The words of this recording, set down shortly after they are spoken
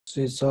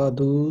Say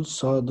sadhu,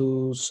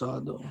 sadhu,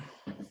 sadhu.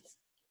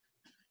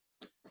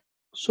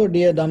 So,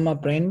 dear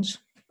Dhamma friends,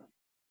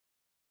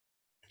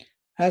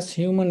 as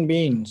human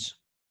beings,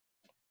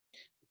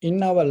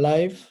 in our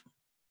life,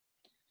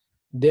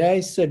 there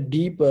is a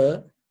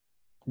deeper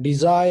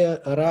desire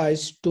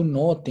arise to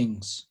know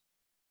things.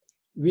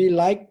 We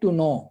like to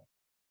know.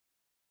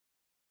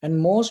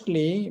 And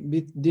mostly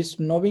with this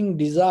knowing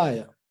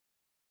desire,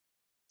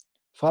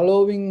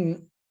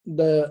 following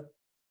the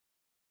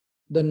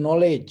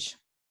knowledge,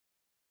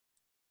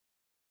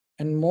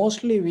 and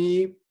mostly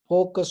we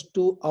focus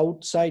to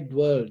outside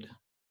world.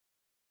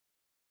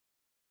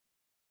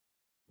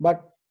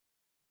 But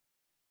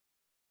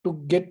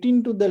to get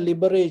into the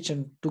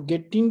liberation, to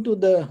get into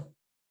the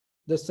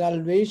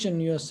salvation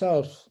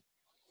yourself,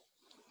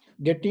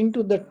 get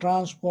into the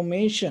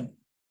transformation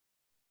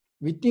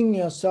within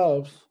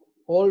yourself,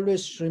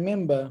 always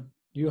remember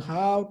you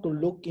have to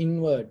look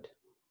inward.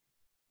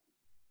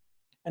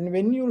 And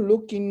when you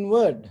look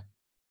inward,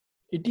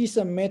 it is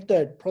a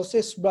method,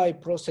 process by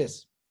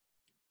process.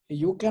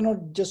 You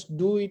cannot just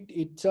do it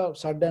itself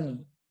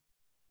suddenly.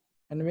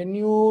 And when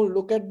you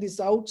look at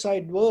this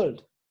outside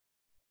world,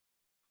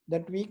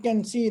 that we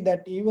can see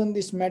that even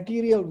this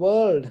material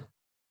world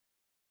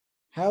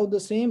have the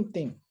same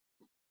thing.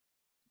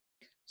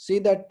 See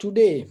that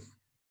today,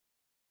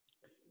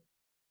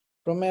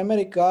 from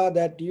America,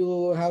 that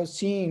you have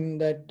seen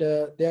that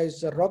there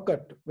is a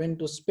rocket went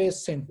to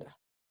space center.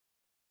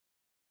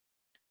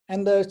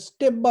 And the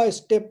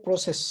step-by-step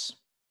process,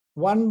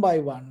 one by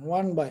one,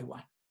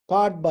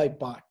 part by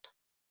part.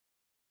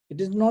 It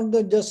is not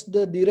just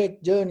the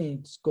direct journey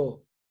it's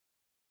go.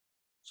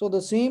 So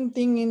the same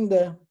thing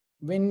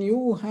when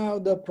you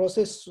have the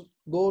process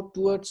go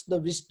towards the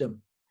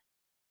wisdom.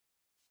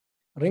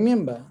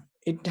 Remember,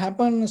 it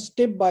happens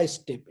step by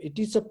step. It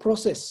is a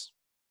process.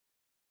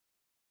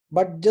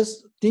 But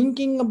just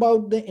thinking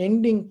about the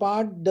ending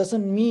part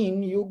doesn't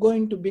mean you're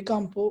going to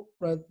become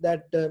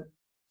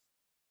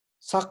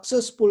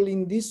successful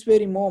in this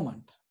very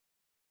moment.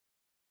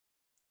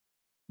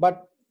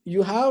 But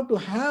you have to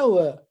have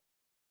a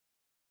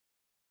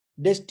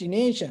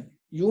destination.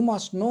 You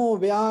must know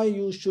where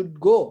you should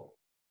go.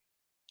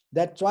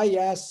 That's why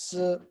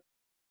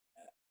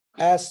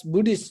as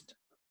Buddhists,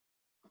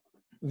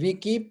 we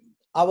keep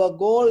our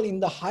goal in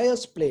the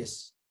highest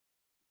place,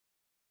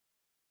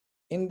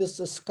 in this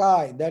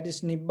sky, that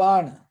is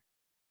Nibbana,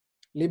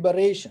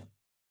 liberation.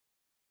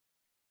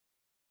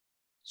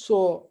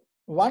 So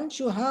once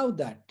you have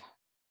that,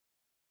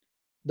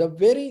 the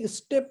very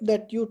step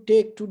that you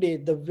take today,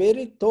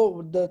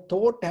 the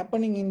thought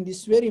happening in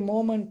this very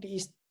moment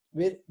is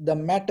the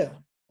matter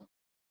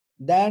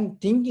than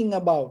thinking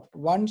about.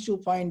 Once you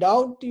find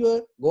out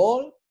your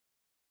goal,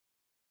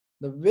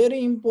 the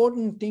very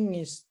important thing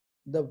is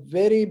the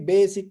very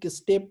basic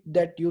step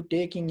that you're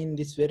taking in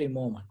this very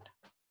moment.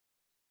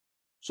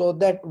 So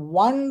that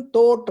one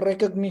thought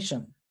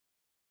recognition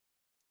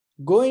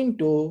going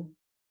to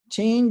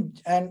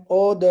change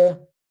or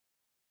the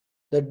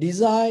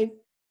desire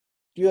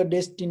to your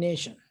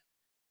destination.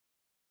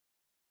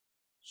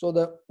 So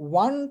the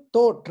one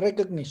thought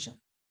recognition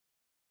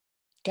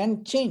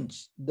can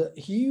change the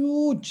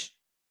huge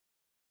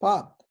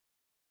path.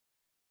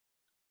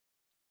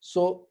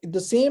 So it's the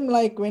same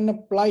like when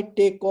a flight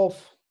take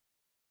off,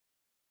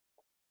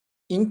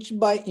 inch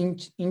by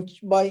inch,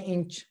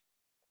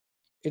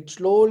 it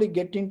slowly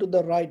get into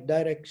the right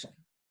direction.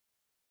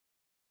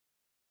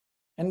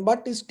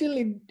 But still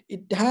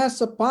it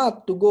has a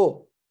path to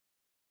go.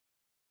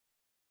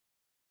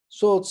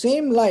 So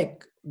same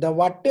like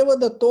whatever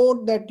the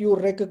thought that you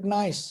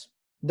recognize,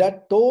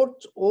 that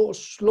thought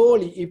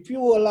slowly, if you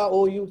allow,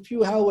 or if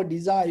you have a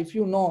desire, if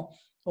you know,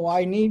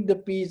 I need the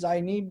peace, I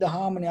need the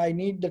harmony, I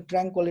need the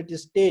tranquility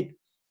state,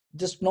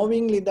 just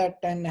knowingly that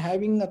and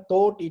having a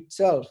thought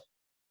itself,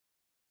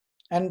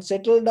 and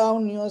settle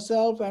down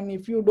yourself. And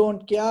if you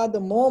don't care the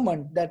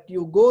moment that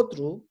you go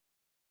through,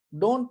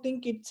 don't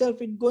think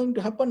itself it's going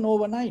to happen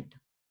overnight.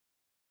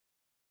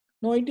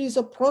 No, it is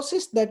a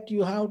process that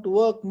you have to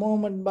work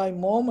moment by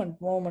moment.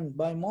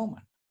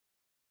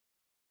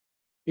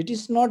 It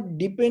is not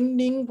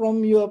depending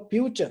from your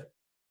future.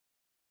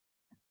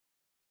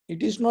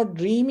 It is not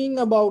dreaming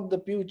about the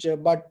future,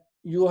 but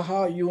you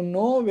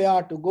know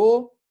where to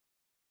go,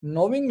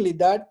 knowingly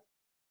that.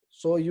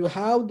 So you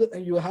have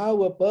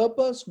a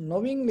purpose,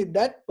 knowingly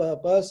that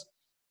purpose,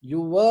 you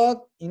work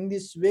in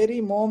this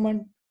very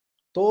moment,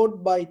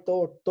 thought by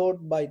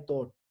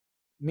thought,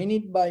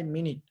 minute by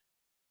minute.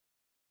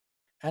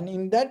 And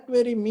in that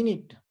very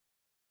minute,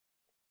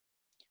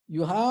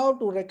 you have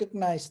to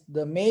recognize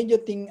the major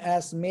thing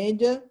as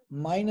major,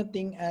 minor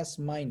thing as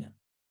minor.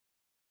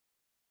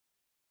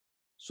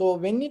 So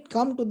when it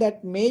comes to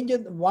that major,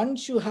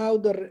 once you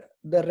have the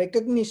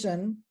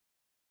recognition,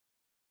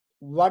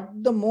 what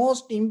the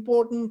most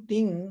important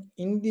thing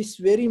in this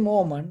very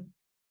moment,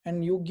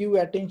 and you give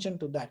attention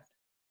to that.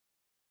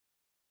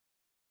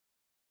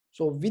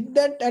 So with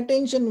that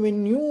attention,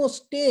 when you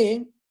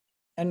stay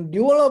and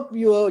develop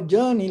your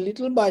journey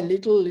little by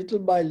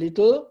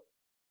little,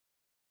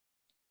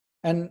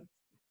 and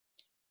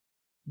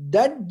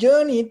that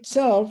journey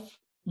itself,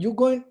 you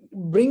going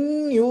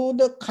bring you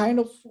the kind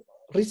of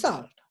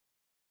result.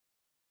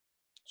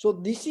 So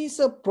this is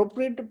a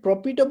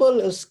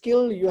profitable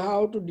skill you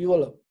have to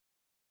develop.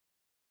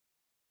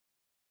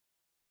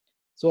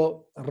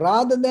 So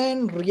rather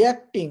than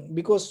reacting,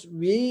 because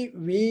we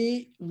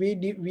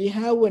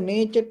have a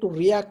nature to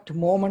react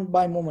moment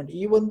by moment,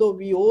 even though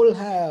we all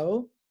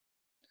have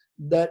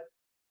the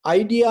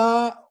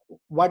idea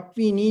what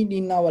we need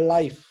in our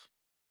life.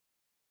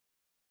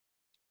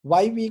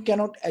 Why we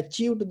cannot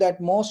achieve that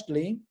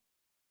mostly?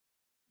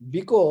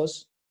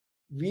 Because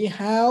we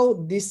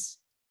have this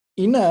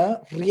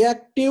inner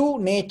reactive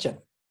nature.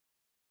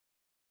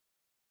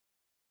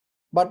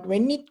 But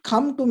when it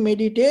comes to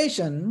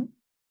meditation,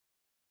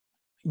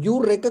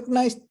 you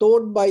recognize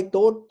thought by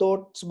thought,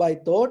 thoughts by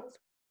thought,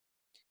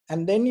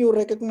 and then you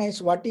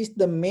recognize what is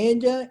the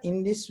major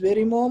in this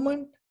very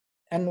moment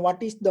and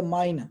what is the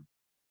minor.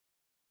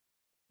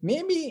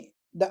 Maybe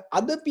the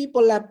other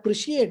people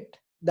appreciate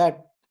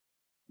that,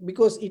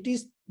 because it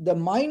is the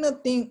minor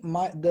thing,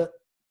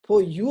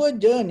 for your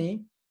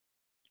journey,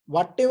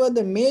 whatever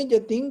the major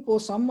thing, for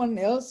someone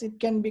else it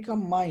can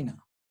become minor,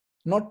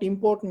 not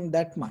important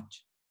that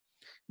much.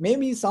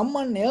 Maybe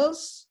someone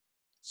else,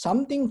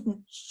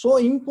 something so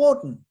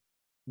important,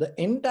 the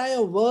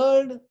entire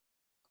world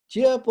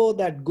cheer for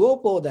that, go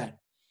for that.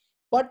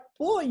 But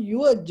for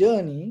your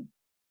journey,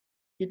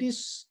 it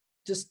is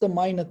just the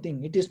minor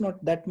thing. It is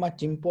not that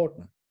much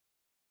important.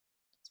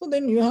 So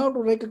then you have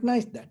to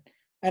recognize that.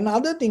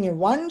 Another thing,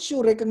 once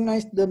you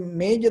recognize the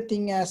major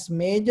thing as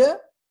major,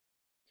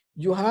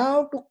 you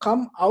have to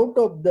come out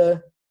of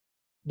the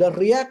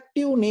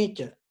reactive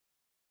nature.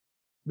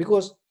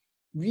 Because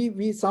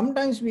we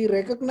sometimes we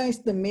recognize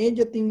the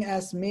major thing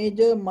as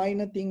major,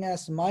 minor thing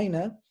as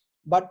minor,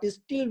 but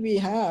still we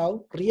have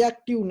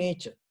reactive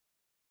nature.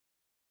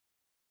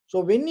 So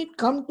when it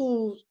comes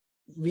to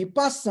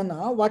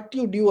vipassana, what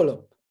you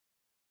develop?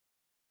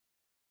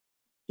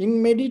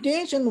 In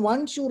meditation,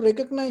 once you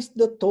recognize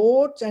the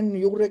thoughts and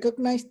you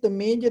recognize the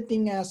major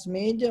thing as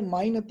major,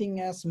 minor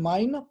thing as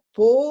minor,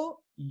 for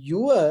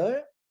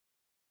your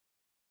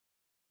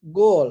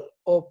goal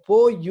or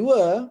for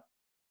your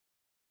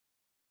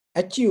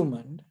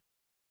achievement,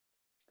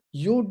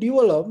 you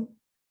develop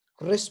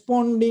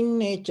responding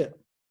nature.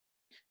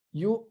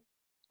 You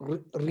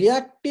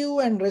reactive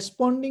and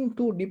responding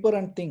to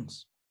different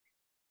things.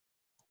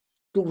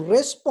 To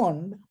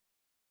respond,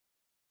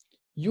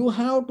 you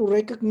have to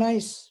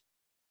recognize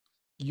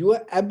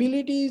your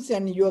abilities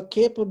and your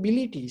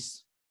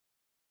capabilities,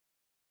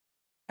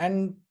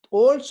 and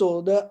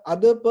also the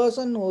other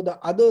person or the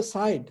other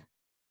side.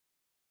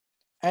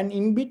 And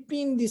in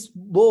between this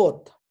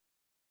both,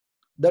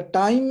 the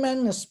time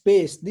and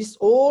space, this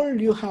all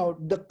you have,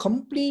 the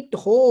complete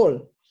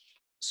whole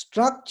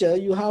structure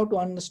you have to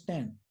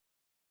understand.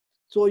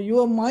 So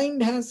your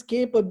mind has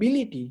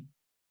capability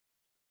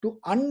to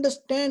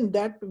understand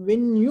that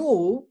when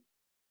you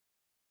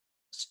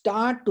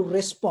start to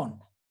respond.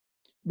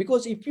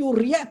 Because if you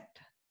react,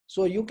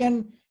 so you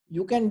can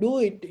do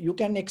it, you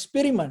can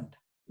experiment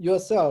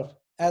yourself,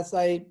 as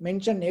I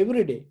mention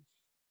every day.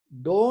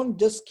 Don't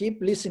just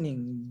keep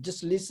listening.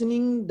 Just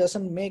listening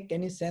doesn't make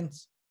any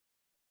sense.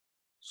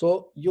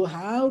 So you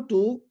have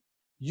to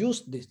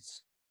use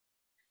this.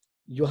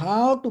 You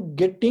have to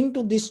get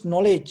into this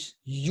knowledge,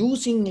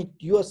 using it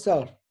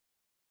yourself.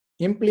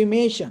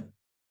 Implementation.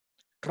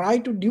 Try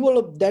to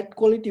develop that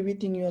quality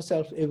within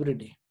yourself every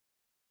day.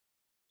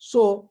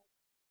 So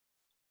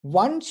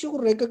once you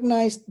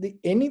recognize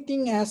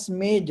anything as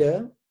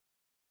major,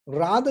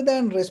 rather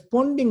than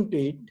responding to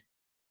it,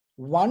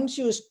 once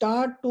you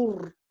start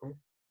to,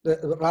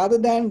 rather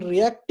than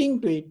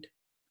reacting to it,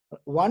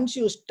 once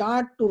you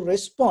start to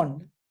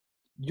respond,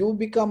 you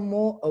become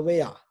more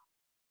aware.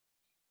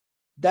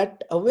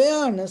 That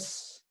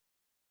awareness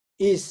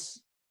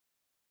is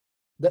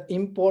the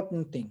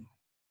important thing.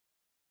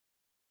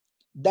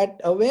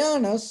 That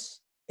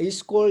awareness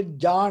is called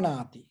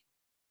janati.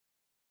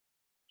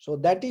 So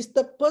that is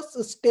the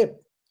first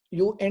step.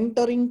 You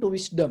enter into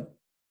wisdom.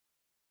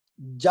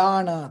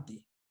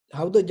 Janati.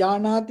 How the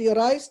janati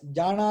arise?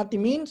 Janati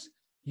means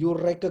you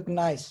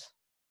recognize.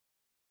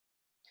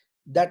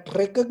 That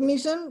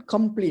recognition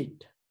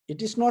complete.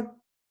 It is not,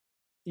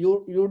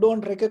 you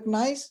don't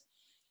recognize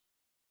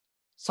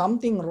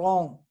something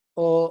wrong,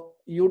 or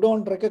you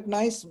don't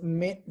recognize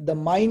the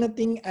minor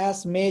thing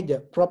as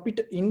major,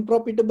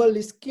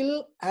 unprofitable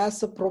skill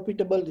as a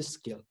profitable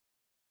skill.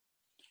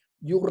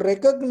 You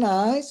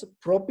recognize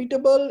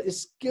profitable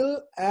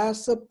skill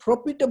as a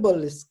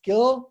profitable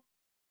skill,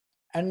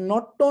 and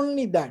not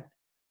only that,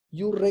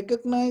 you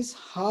recognize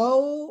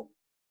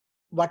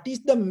what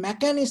is the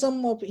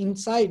mechanism of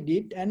inside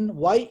it and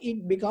why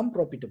it become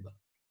profitable.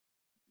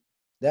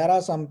 There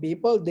are some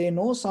people, they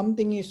know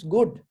something is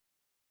good,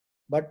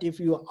 but if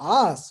you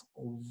ask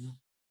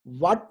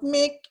what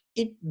make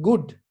it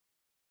good,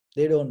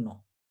 they don't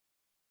know.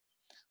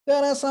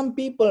 There are some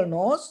people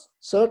knows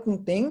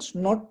certain things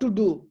not to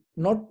do,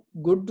 not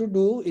good to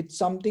do. It's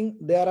something,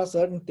 there are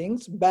certain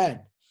things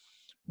bad.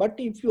 But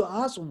if you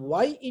ask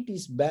why it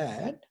is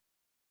bad,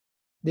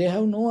 they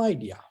have no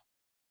idea.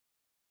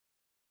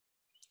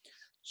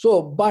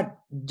 So, but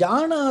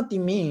janati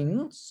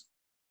means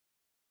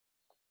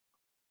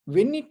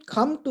when it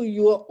come to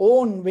your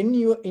own, when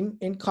you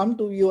come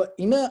to your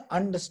inner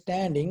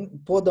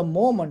understanding, for the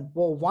moment,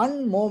 for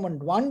one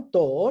moment, one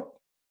thought.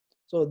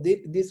 So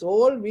this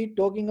all we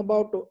talking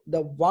about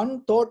the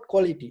one thought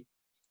quality.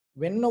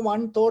 When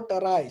one thought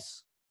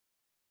arises,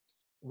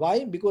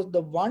 why? Because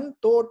the one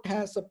thought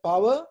has a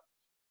power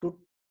to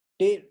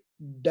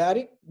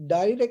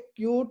direct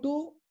you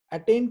to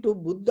attain to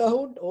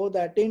Buddhahood or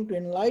the attain to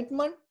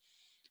enlightenment,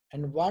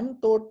 and one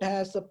thought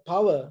has a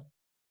power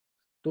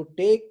to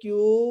take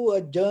you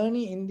a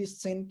journey in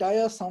this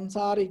entire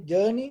samsaric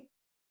journey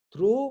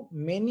through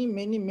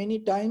many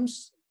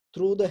times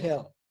through the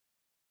hell.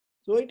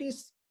 So it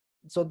is,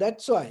 so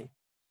that's why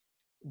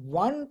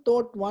one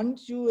thought,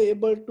 once you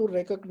able to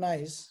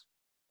recognize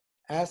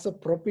as a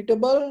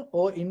profitable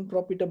or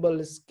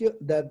unprofitable skill,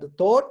 that the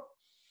thought,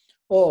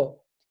 or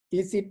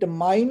is it a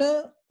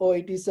minor or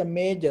it is a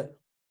major,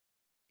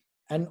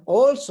 and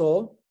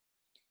also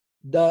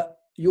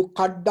you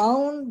cut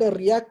down the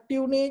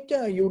reactive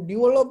nature, you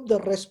develop the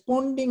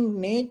responding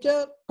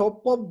nature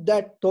top of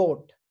that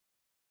thought.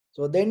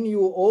 So then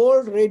you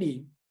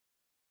already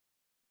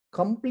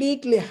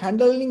completely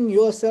handling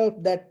yourself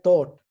that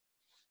thought.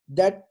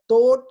 That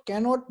thought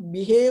cannot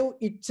behave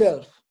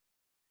itself,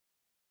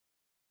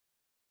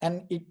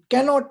 and it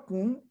cannot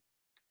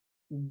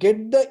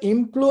get the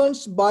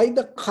influence by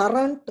the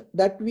current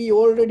that we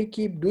already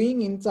keep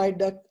doing inside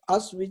that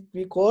us, which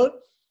we call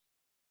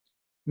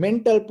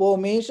mental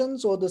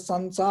formations or the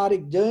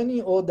samsaric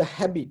journey or the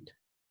habit.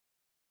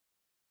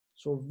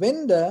 So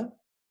when the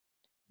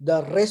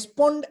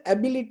respond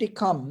ability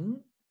come,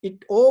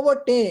 it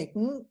overtake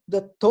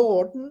the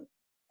thought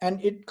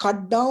and it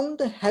cut down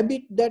the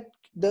habit that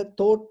the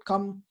thought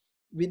come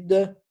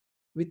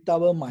with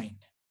our mind.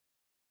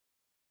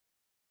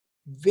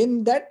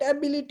 When that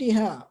ability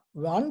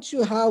once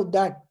you have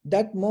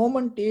that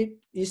moment, it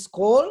is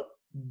called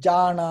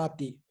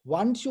janati.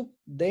 Once you,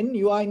 then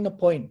you are in the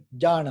point,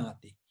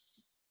 janati.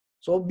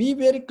 So be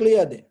very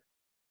clear there.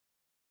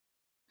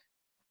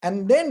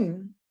 And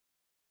then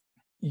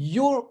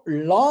you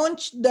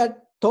launch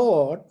that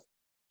thought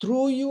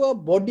through your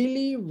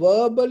bodily,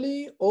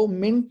 verbally, or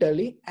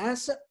mentally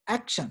as an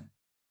action.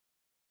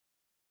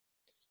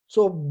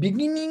 So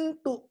beginning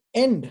to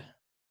end,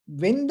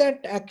 when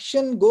that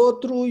action go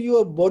through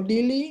your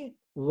bodily,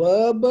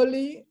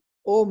 verbally,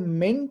 or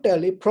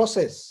mentally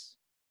process,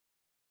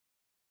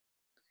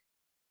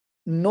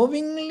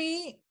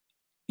 knowingly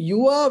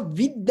you are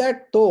with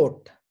that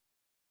thought,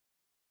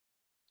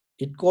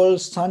 it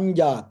calls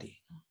sanjati.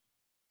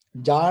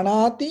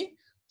 Janati,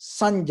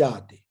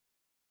 sanjati.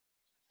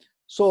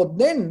 So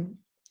then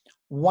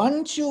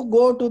once you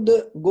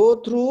go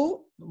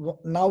through,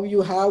 now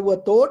you have a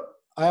thought.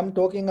 I am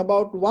talking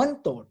about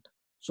one thought.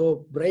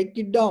 So break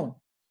it down.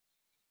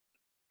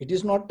 It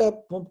is not a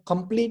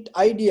complete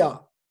idea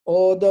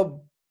or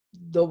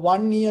the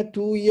 1 year,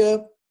 2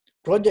 year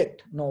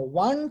project. No,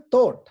 one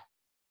thought.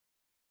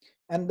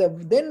 And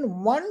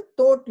then one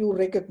thought you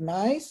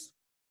recognize,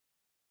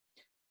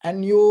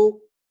 and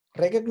you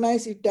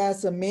recognize it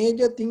as a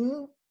major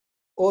thing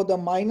or the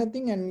minor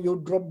thing, and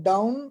you drop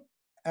down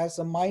as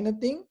a minor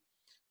thing.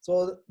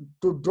 So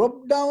to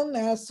drop down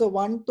as a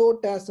one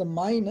thought as a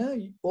minor,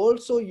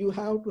 also you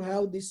have to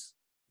have this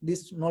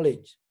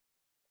knowledge.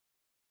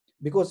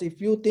 Because if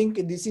you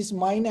think this is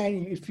minor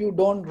and if you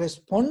don't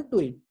respond to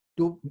it,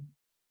 to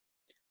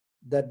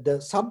the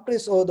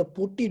suppress or the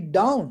put it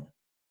down,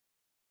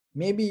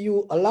 maybe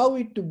you allow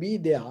it to be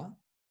there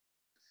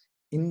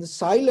in the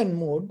silent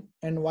mode,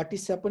 and what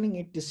is happening,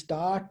 it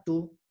start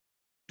to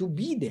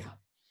be there.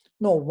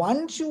 Now,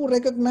 once you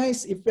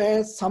recognize if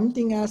as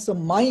something as a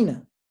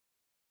minor,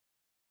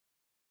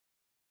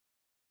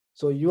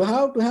 so you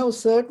have to have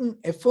certain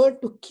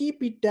effort to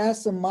keep it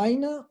as a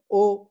minor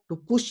or to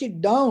push it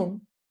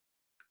down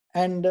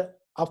and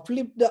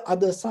uplift the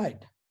other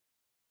side.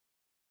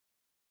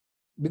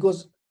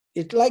 Because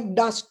it's like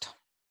dust.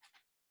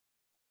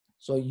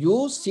 So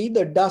you see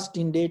the dust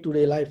in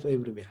day-to-day life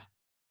everywhere.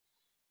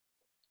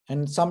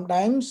 And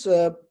sometimes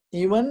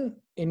even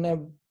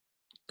in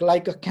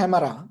like a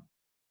camera,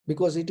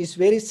 because it is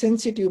very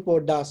sensitive for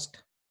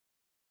dust.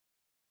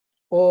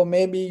 Or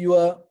maybe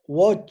your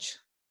watch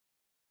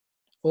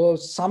or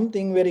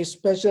something very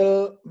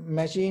special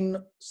machine,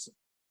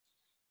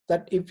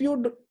 that if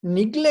you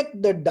neglect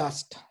the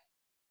dust,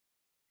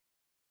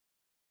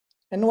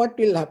 and what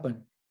will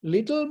happen?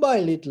 Little by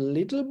little,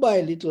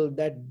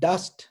 that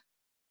dust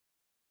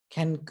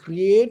can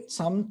create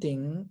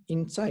something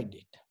inside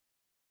it.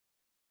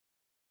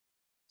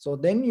 So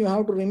then you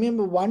have to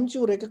remember, once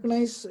you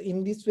recognize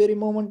in this very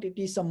moment it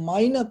is a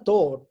minor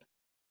thought,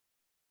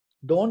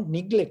 don't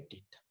neglect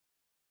it.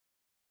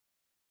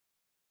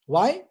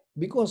 Why?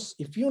 Because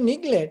if you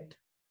neglect,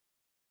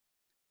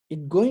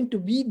 it's going to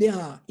be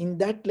there in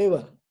that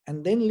level.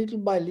 And then little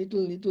by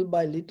little,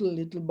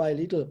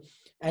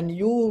 and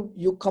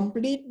you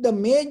complete the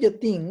major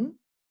thing,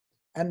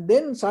 And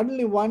then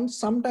suddenly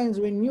sometimes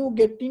when you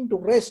get into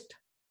rest,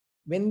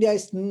 when there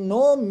is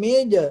no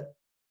major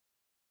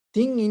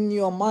thing in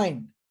your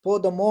mind for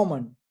the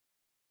moment,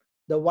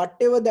 the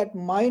whatever that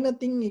minor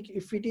thing,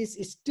 if it is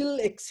still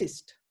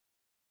exist,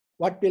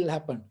 what will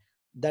happen?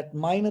 That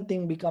minor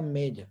thing become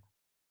major.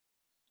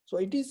 So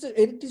it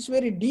is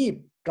very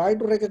deep. Try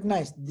to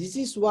recognize. This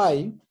is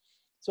why,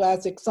 so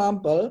as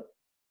example,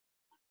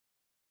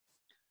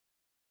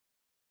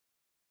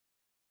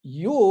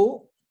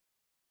 you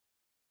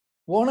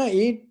want to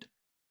eat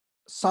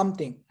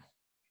something,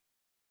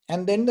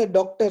 and then the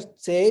doctor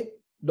say,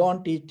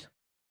 don't eat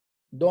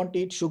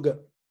sugar.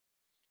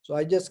 So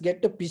I just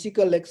get a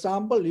physical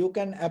example. You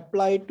can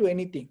apply it to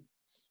anything.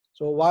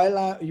 So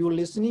while you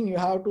listening, you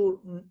have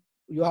to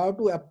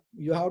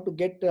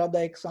get other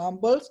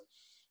examples,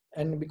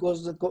 and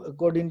because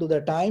according to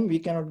the time we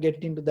cannot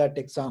get into that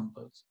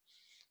examples.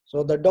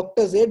 So the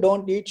doctor say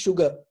don't eat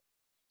sugar,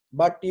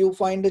 but you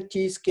find a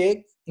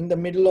cheesecake in the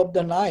middle of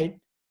the night,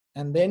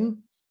 and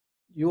then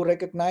you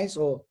recognize,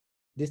 oh,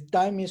 this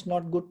time is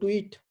not good to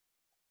eat.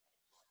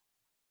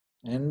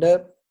 And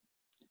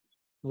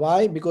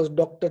why? Because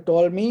doctor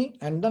told me,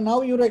 and then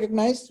now you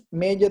recognize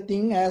major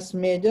thing as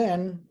major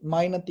and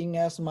minor thing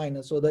as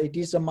minor. So it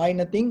is a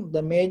minor thing,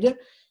 the major,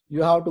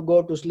 you have to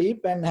go to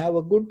sleep and have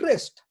a good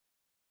rest.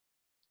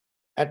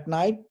 At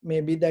night,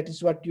 maybe that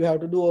is what you have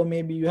to do, or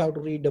maybe you have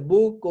to read a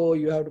book, or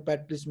you have to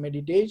practice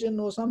meditation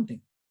or something.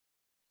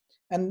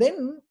 And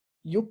then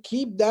you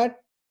keep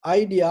that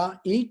idea,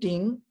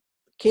 eating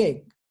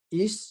cake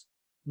is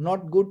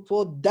not good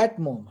for that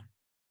moment.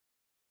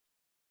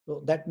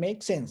 So that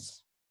makes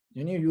sense.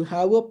 You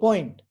have a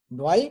point.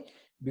 Why?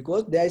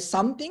 Because there is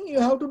something you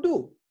have to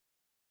do.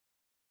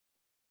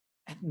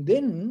 And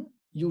then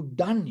you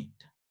done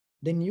it.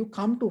 Then you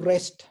come to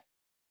rest.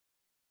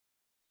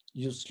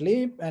 You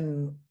sleep,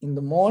 and in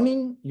the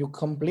morning you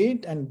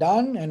complete and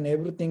done and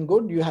everything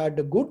good. You had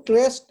a good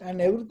rest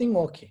and everything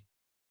okay.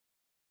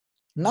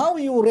 Now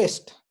you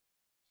rest.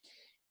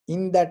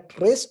 In that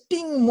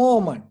resting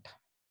moment,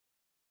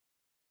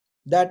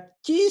 that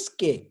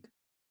cheesecake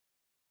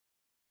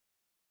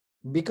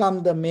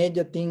become the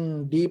major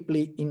thing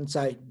deeply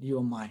inside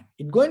your mind.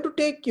 It's going to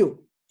take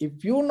you,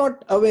 if you're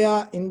not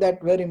aware in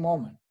that very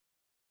moment.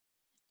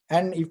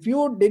 And if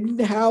you didn't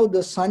have the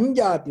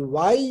sanjati,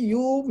 why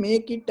you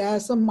make it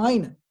as a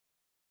minor?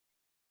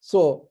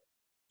 So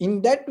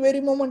in that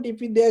very moment,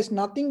 if there's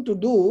nothing to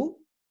do,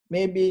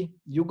 maybe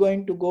you're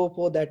going to go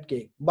for that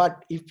cake.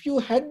 But if you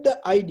had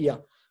the idea,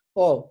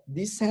 oh,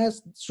 this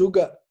has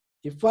sugar,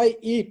 if I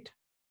eat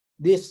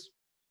this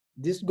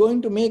is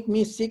going to make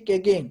me sick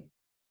again.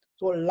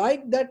 So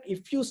like that,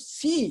 if you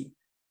see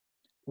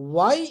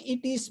why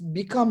it is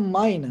become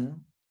minor,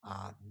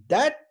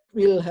 that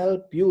will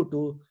help you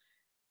to,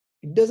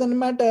 it doesn't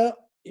matter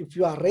if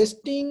you are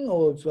resting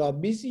or if you are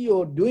busy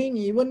or doing,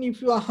 even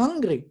if you are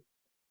hungry,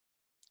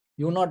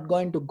 you're not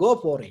going to go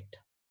for it.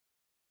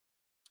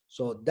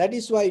 So that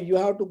is why you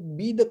have to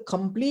be the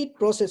complete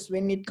process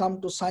when it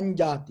comes to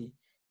sanjati.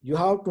 You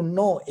have to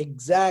know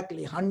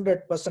exactly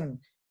 100%,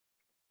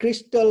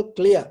 crystal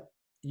clear,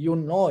 you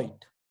know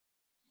it.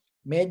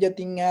 Major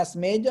thing as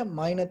major,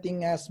 minor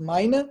thing as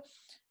minor,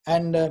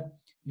 and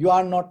you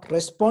are not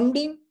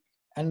responding,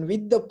 and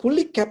with the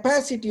fully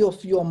capacity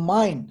of your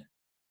mind,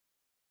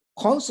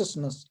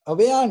 consciousness,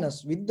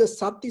 awareness, with the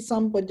sati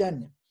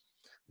sampajanya,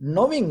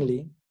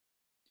 knowingly,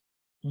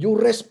 you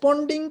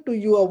responding to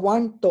your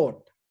one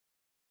thought.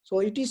 So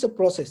it is a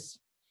process.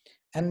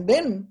 And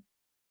then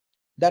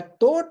that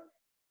thought,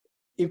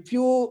 if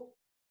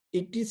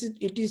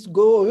it is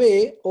go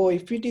away, or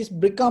if it is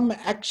become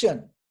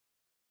action,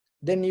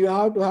 then you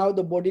have to have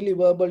the bodily,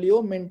 verbally,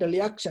 or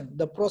mentally action,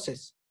 the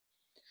process.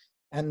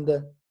 And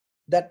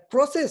that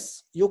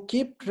process, you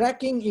keep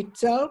tracking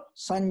itself,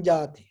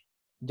 sanjati,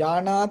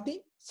 janati,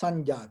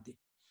 sanjati.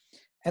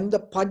 And the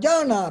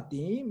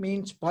pajanati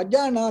means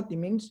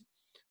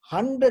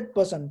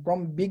 100%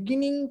 from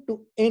beginning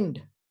to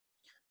end.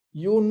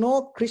 You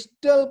know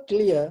crystal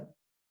clear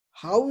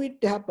how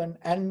it happened,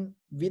 and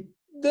with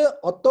the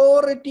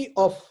authority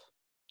of,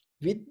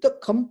 with the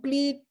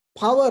complete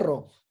power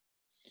of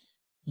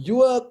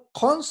your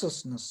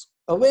consciousness,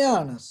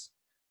 awareness,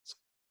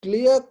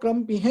 clear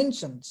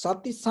comprehension,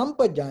 sati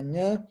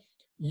sampajanya,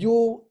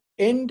 you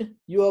end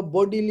your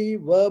bodily,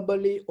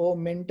 verbally, or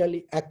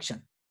mentally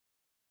action.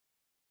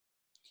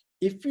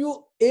 If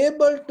you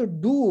able to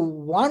do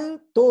one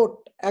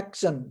thought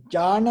action,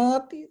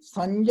 janati,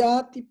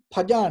 sanjati,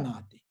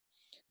 pajanati,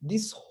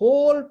 this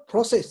whole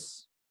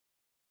process,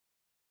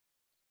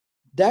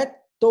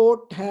 that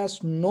thought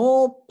has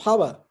no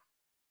power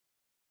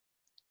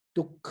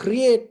to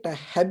create a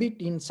habit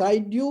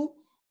inside you,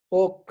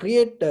 or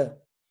create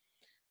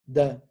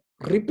the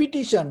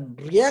repetition,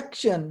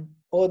 reaction,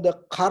 or the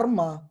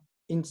karma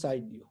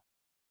inside you.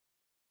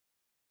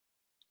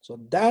 So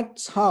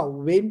that's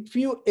how, if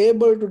you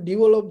able to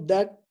develop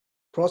that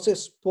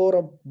process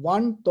for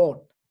one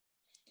thought,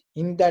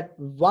 in that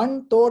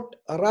one thought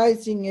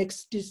arising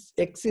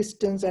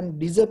existence and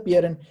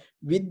disappearance,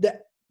 with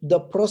the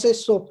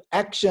process of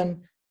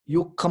action,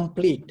 you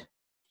complete.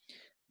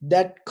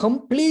 That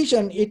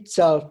completion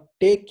itself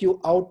take you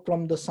out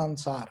from the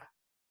samsara.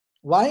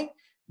 Why?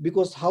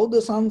 Because how the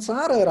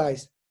samsara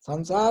arise?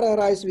 Samsara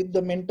arise with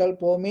the mental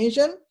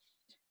formation.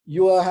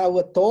 You have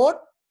a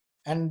thought,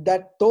 and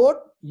that thought,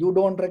 you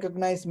don't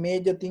recognize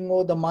major thing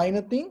or the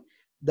minor thing.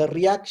 The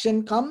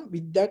reaction come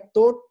with that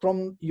thought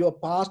from your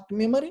past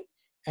memory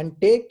and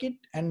take it,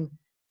 and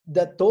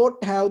the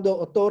thought have the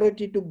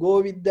authority to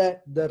go with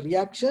the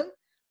reaction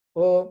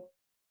or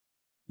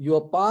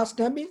your past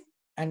habit,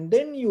 and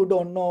then you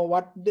don't know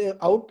what the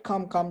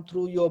outcome come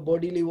through your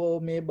bodily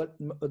or maybe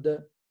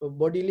the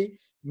bodily,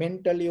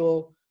 mentally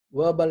or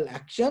verbal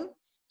action,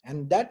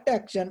 and that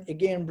action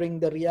again bring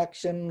the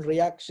reaction,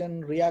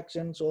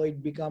 so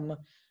it become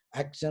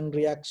action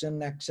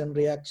reaction action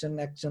reaction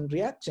action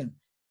reaction.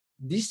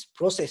 This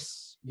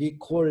process we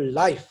call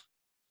life.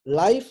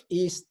 Life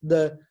is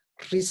the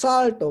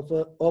result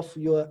of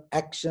your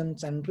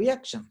actions and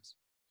reactions.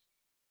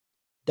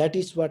 That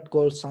is what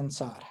called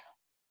samsara.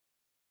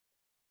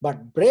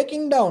 But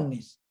breaking down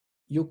is,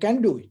 you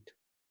can do it.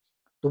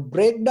 To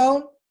break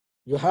down,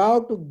 you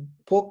have to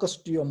focus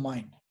to your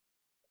mind.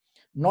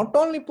 Not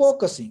only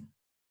focusing,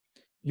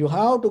 you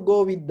have to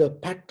go with the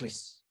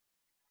practice,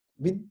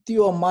 with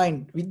your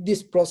mind, with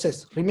this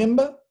process.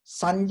 Remember,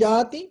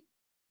 sanjati,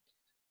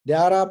 there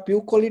are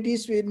few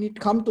qualities when it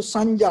comes to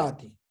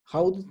sanjati.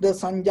 How does the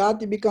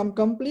sanjati become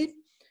complete?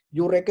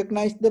 You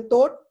recognize the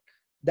thought,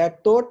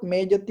 that thought,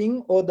 major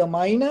thing or the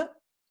minor,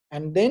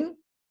 and then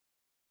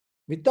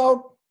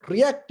without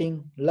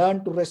reacting,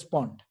 learn to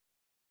respond.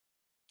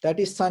 That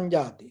is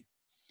sanjati.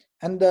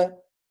 And the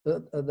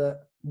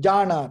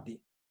janati.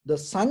 The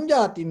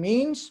sanjati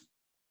means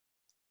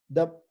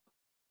the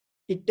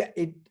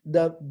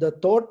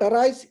thought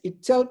arise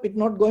itself, it's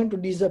not going to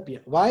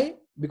disappear. Why?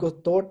 Because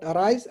thought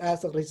arise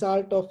as a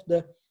result of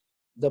the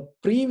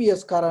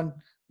previous current,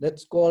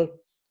 that's called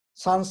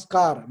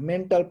sanskar,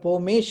 mental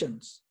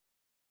formations.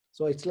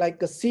 So it's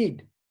like a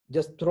seed,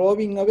 just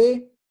throwing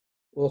away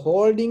or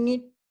holding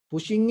it,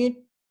 pushing it,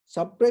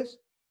 suppress,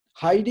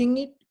 hiding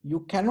it.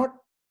 You cannot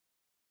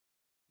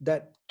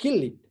that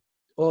kill it,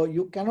 or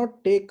you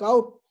cannot take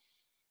out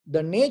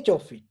the nature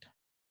of it,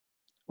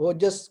 or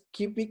just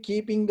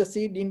keeping the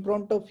seed in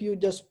front of you,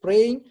 just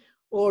praying,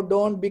 or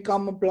don't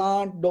become a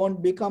plant,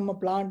 don't become a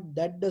plant.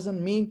 That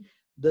doesn't mean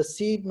the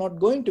seed not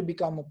going to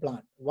become a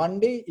plant. One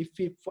day,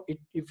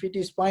 if it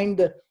is find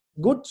the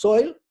good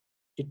soil,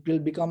 it will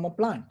become a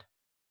plant.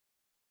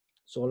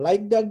 So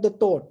like that, the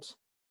thoughts.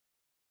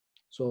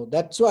 So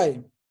that's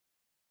why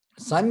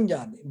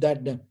sanja,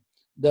 that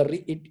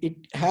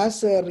it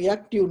has a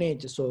reactive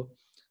nature. So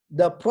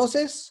the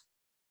process,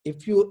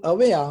 if you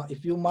aware,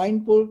 if you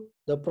mindful,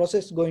 the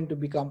process is going to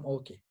become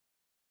okay.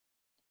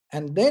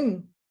 And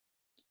then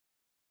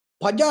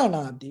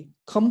pajanati,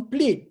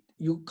 complete,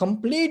 you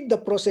complete the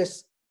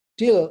process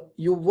till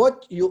you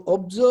watch, you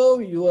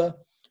observe, you are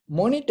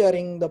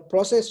monitoring the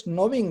process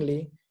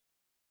knowingly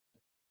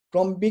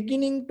from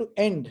beginning to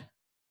end.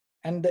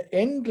 And the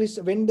end,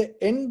 when the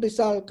end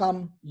result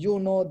come, you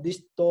know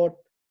this thought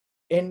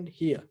end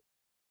here.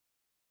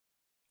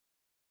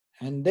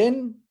 And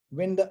then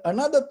when the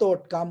another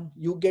thought come,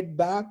 you get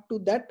back to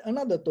that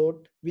another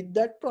thought with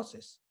that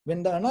process.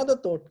 When the another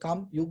thought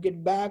come, you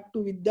get back to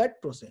with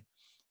that process.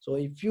 So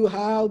if you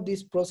have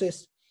this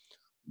process,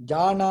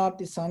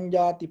 janati,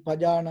 sanjati,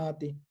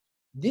 pajanati,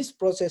 this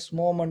process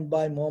moment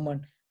by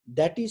moment,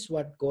 that is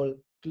what called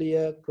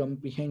clear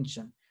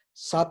comprehension.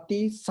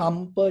 Sati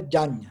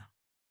sampajanya.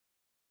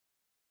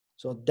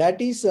 So that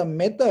is a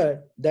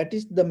method, that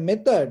is the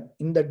method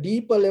in the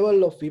deeper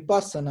level of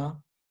vipassana.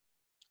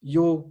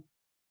 You,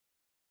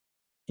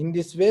 in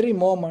this very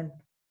moment,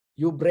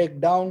 you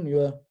break down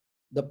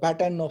the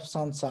pattern of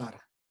samsara.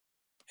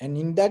 And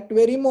in that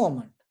very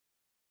moment,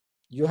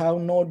 you have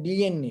no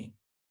DNA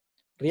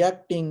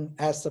reacting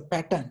as a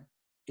pattern.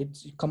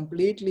 It's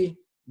completely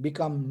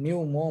become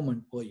new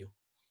moment for you.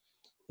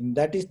 And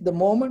that is the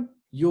moment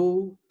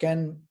you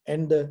can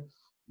end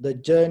the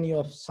journey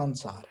of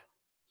samsara.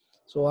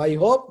 So I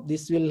hope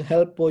this will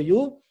help for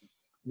you.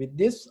 With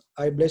this,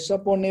 I bless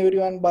upon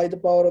everyone by the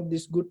power of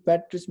this good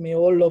practice. May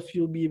all of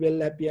you be well,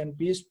 happy and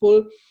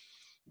peaceful.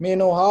 May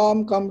no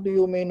harm come to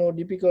you, may no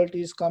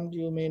difficulties come to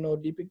you, may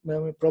no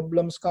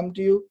problems come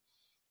to you.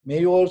 May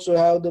you also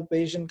have the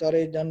patience,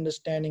 courage,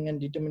 understanding and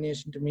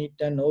determination to meet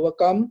and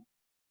overcome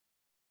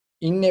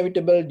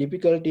inevitable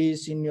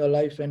difficulties in your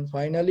life. And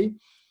finally,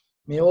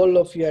 may all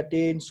of you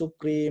attain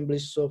supreme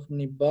bliss of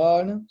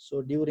Nibbana.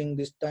 So during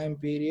this time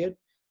period,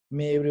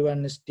 may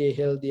everyone stay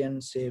healthy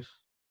and safe.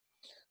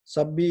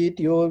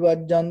 Sabbityo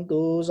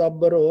vajjantu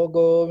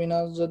sabbarogo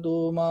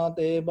vinasatu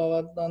mate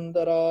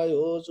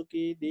bhavatantarayo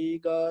sukhi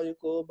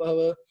digayuko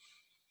bhava.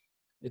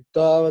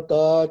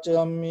 Ittavata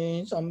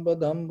chammi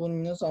sampadam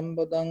punya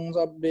sampadam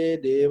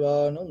sabbe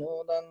deva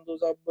numodantu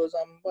sabba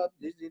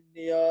sampatti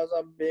siddhya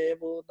sabbe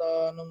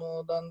bhuta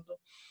numodantu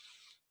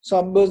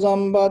sabba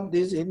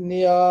sampatti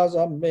siddhya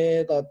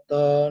sabbe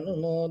tatta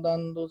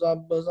numodantu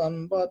sabba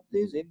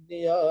sampatti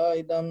siddhya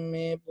idam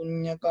me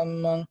punya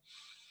kammam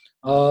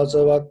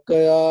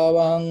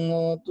Asavakkayāvaṁ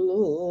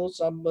hotu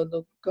sabba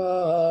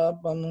dukkha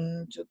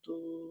pamuncatu.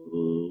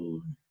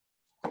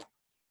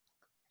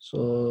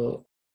 So